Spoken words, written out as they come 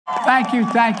Thank you,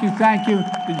 thank you, thank you.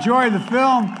 Enjoy the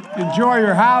film, enjoy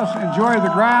your house, enjoy the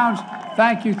grounds.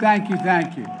 Thank you, thank you,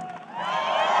 thank you.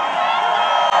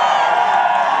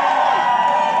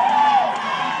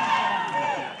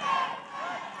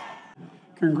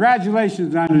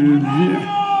 Congratulations on your debut.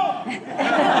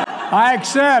 I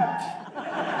accept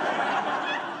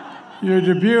your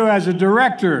debut as a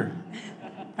director,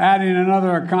 adding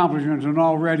another accomplishment to an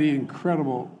already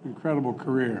incredible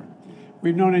career.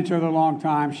 We've known each other a long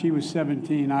time. She was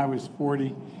 17, I was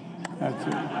 40. That's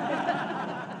it.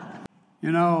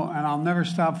 You know, and I'll never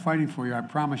stop fighting for you, I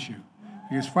promise you.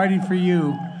 Because fighting for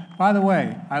you, by the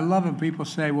way, I love when people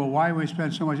say, well, why do we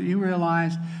spend so much? You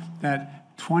realize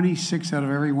that 26 out of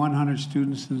every 100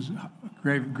 students in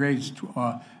grades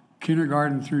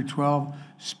kindergarten through 12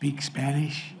 speak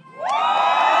Spanish?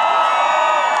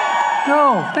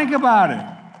 No, think about it.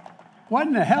 What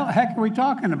in the heck are we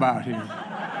talking about here?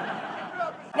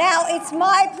 Now it's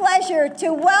my pleasure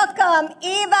to welcome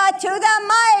Eva to the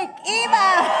mic.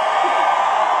 Eva!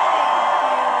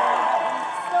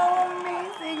 So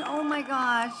amazing. Oh my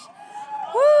gosh.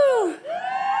 Woo!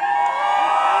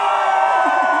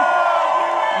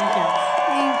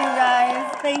 Thank you,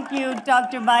 guys. Thank you,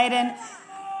 Dr. Biden.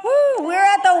 Woo! We're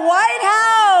at the White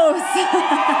House.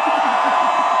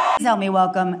 Please help me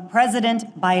welcome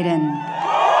President Biden.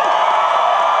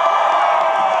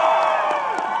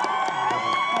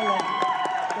 Hello.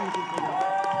 Thank you.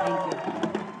 Thank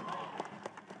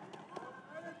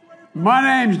you. My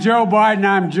name's Joe Biden.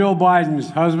 I'm Jill Biden's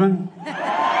husband.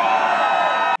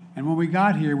 And when we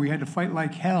got here, we had to fight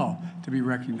like hell to be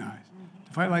recognized.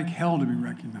 To fight like hell to be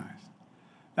recognized.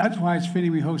 That's why it's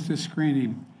fitting we host this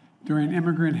screening during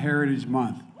Immigrant Heritage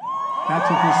Month. That's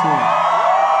what this is.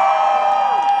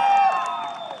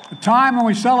 A time when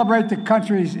we celebrate the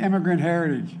country's immigrant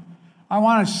heritage. I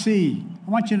want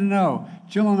you to know,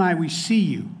 Jill and I, we see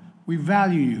you, we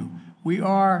value you. We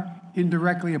are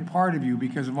indirectly a part of you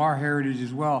because of our heritage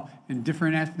as well in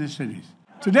different ethnicities.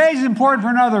 Today is important for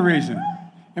another reason.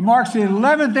 It marks the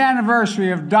 11th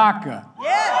anniversary of DACA.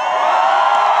 Yeah.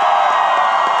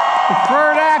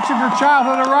 Deferred Action for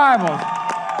Childhood Arrivals.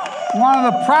 One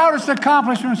of the proudest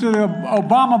accomplishments of the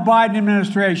Obama-Biden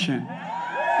administration.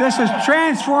 This has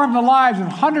transformed the lives of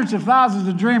hundreds of thousands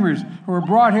of dreamers who were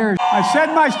brought here. I said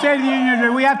in my State of the Union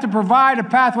that we have to provide a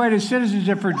pathway to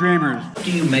citizenship for dreamers. What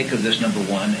do you make of this, number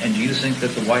one? And do you think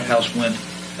that the White House went,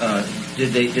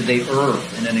 did they err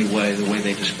in any way, the way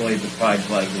they displayed the pride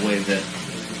flag, the way that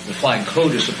the flag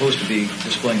code is supposed to be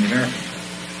displaying the American?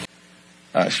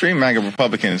 Extreme MAGA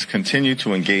Republicans continue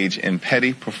to engage in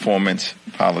petty performance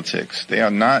politics. They are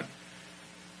not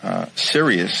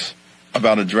serious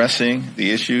about addressing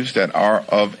the issues that are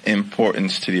of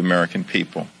importance to the American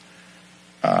people.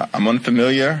 I'm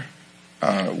unfamiliar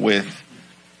with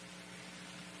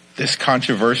this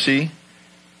controversy,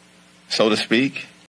 so to speak.